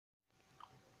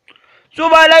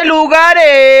Subalay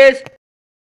lugares.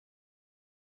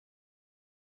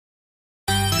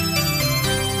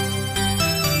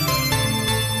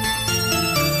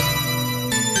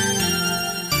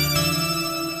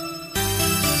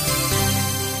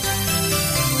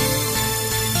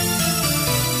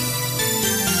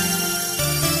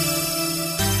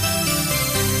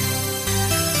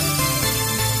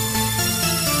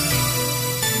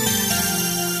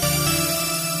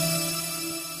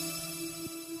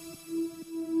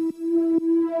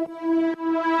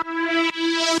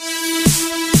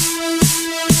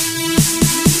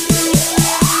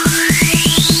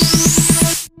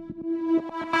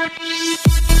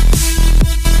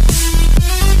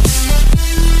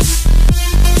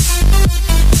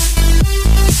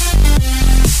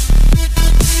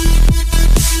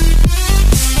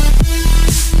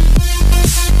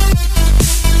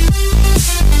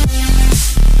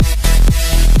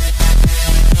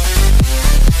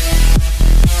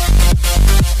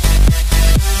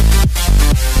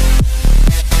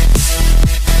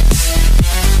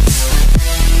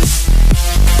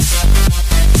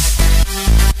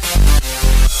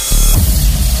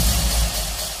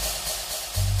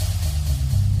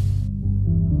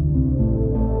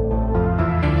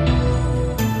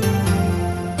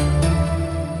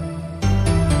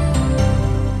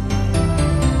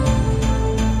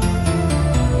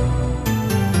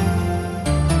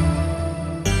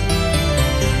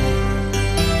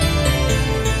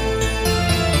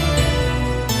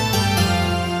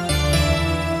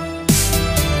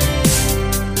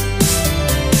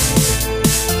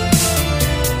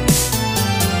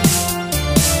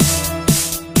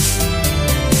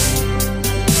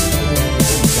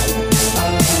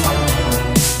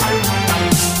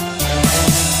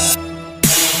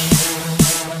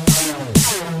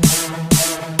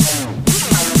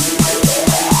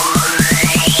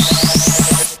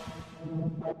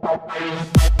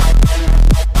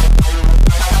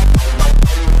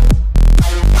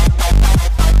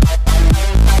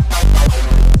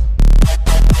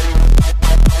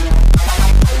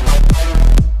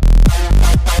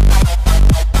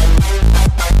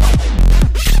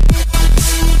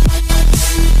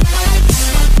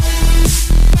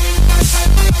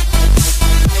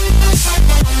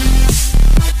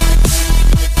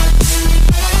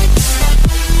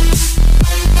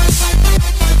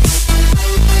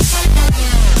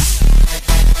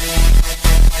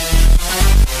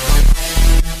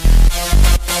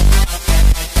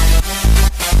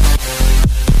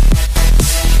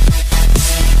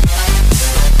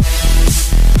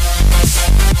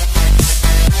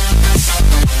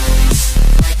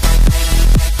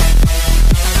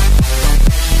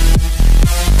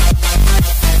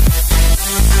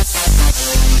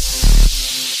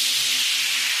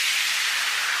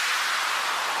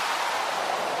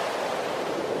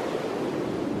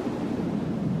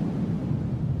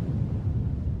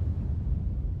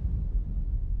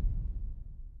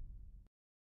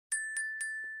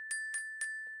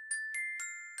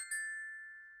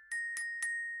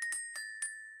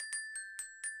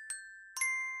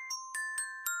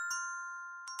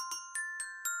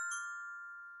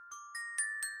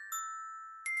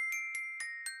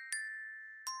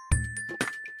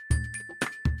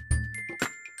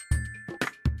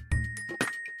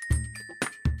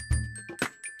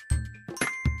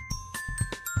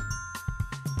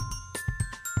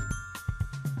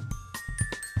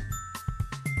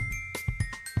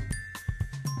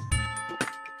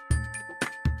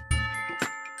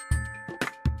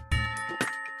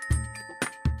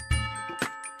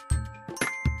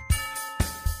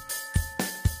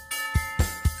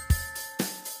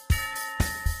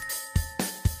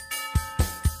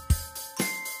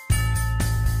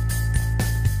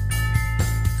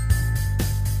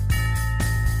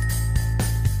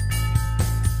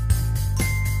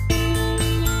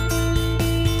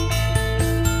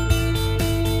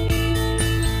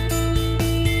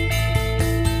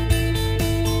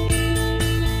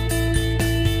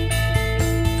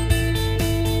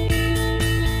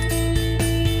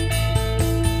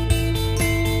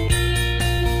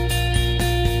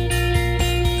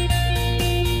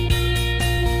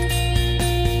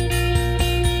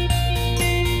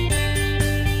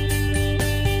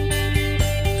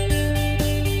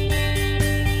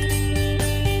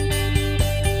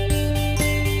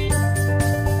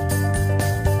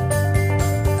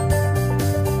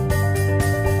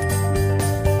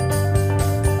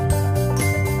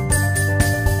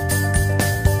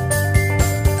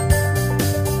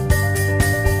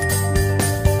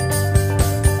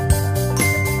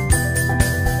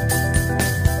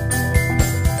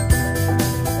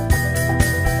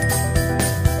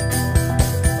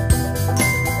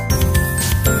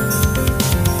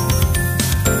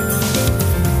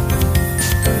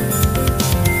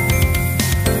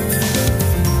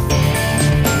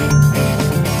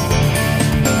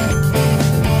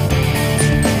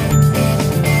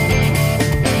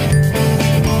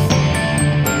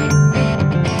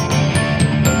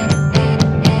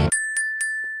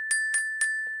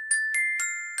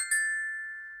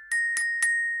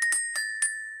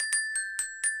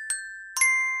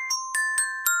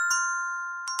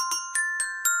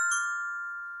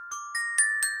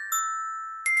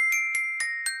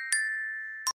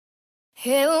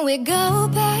 Here we go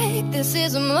back, this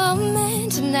is a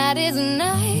moment, tonight is a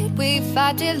night. We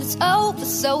fight till it's over,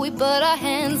 so we put our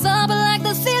hands up like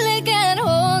the ceiling can't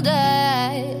hold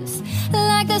us,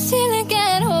 like the ceiling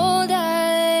can't hold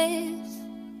us.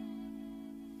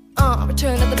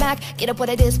 Return of the Mac, get up what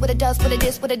it is, what it does, what it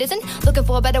is, what it isn't. Looking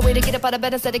for a better way to get up out of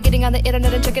bed instead of getting on the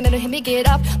internet and checking it and hit me. Get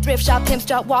up, thrift shop, pimp,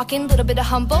 start walking. Little bit of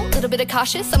humble, little bit of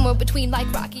cautious, somewhere between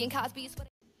like Rocky and Cosby's.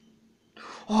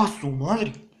 ¡Ah, su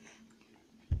madre!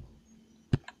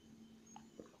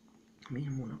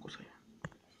 Mínimo una cosa ya.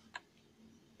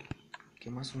 Que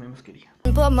más o menos quería.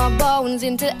 Put my bones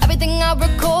into everything I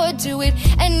record to it,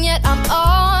 and yet I'm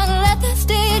on. Let the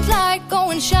stage light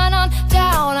go and shine on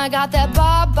down. I got that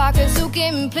Bob Barker, Zuki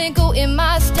and Plinko in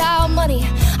my style. Money,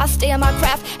 I stay on my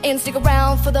craft and stick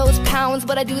around for those pounds,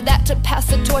 but I do that to pass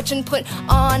the torch and put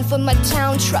on for my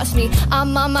town. Trust me,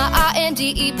 I'm on my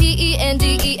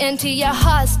INDEPENDENT, a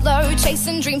hustler,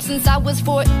 chasing dreams since I was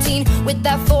 14 with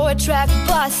that 4-track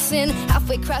bussin',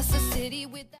 halfway across the city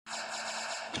with that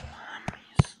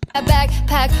a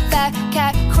backpack, fat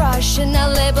cat crushing our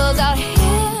labels out here.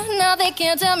 Now they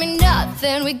can't tell me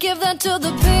nothing. We give that to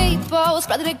the people,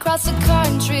 spread it across the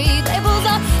country. Labels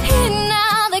out here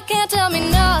now, they can't tell me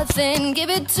nothing. Give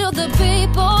it to the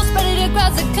people, spread it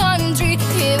across the country.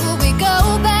 Here we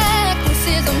go back, this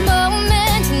is a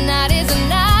moment, tonight is a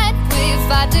night. We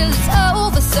fight till it's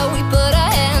over, so we put our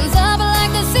hands up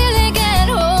like the ceiling can't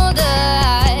hold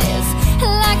us,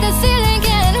 like the ceiling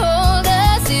can't hold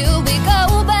us. Here we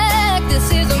go back, this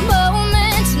is a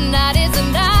moment, tonight is a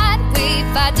night. We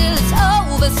fight till it's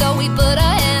over, so we put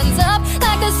our hands up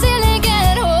like the ceiling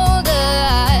can't hold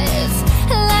us,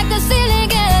 like the ceiling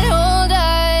can't hold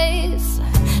us.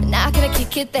 Not gonna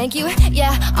kick it, thank you,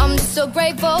 yeah, I'm just so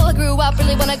grateful. I grew up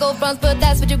really when I go fronts, but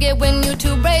that's what you get when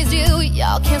YouTube raised you.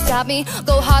 Y'all can't stop me,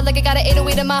 go hard like I got an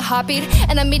 808 in my heartbeat,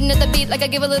 and I'm beating at the beat like I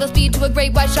give a little speed to a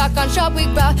great white shotgun sharp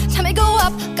weak brow. Time to go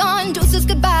up, gone, deuces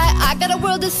goodbye. I got a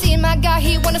world to see, and my guy,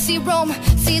 he wanna see Rome.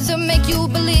 Caesar make you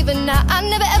believe it. Now I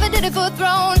never ever did it for a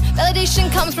throne.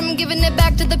 Validation comes from giving it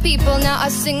back to the people. Now I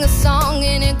sing a song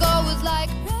and it goes like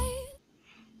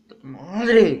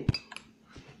 ¡Madre!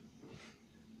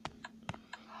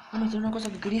 Vamos a hacer una cosa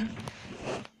que quería.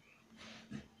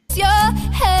 your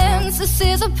hands, this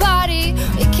is a party.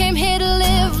 We came here to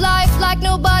live life like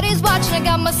nobody's watching. I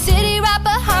got my city right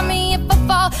behind me. If I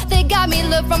fall, they got me.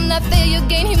 Look from that failure,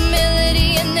 gain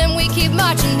humility, and then we keep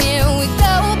marching. Here we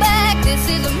go back, this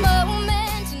is a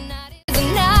moment, tonight is a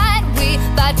night. We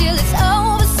fight till it's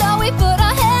over, so we put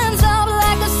our hands up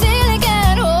like the ceiling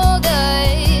can't hold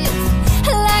us,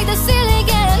 like the ceiling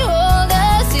can't hold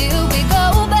us. Here we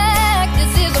go back,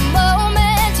 this is a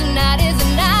moment, tonight is a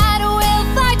night. We'll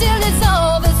fight till it's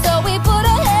over, so we put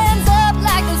our hands up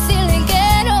like the ceiling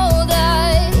can't hold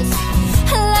us,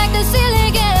 like the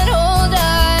ceiling can't hold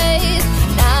us.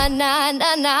 Na na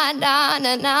na na na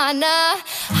na na na.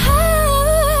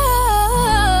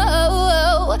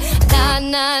 Oh, na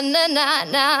na na na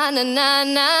na na na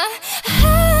na.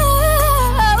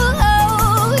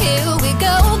 Oh, here we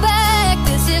go back.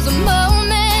 This is a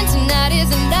moment, tonight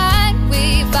is a night.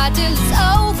 We fight till it's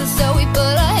over, so we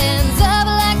put our hands up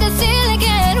like the ceiling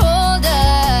can't hold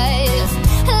us,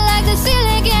 like the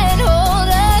ceiling can't hold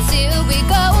us. Here we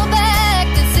go back.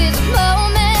 This is a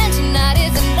moment, tonight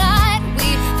is a night.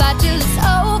 We fight till it's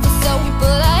over, so we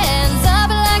put our hands up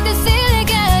like the ceiling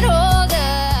can't hold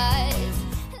us.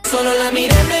 Solo la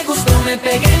miré, me gustó, me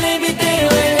pegué, le invité,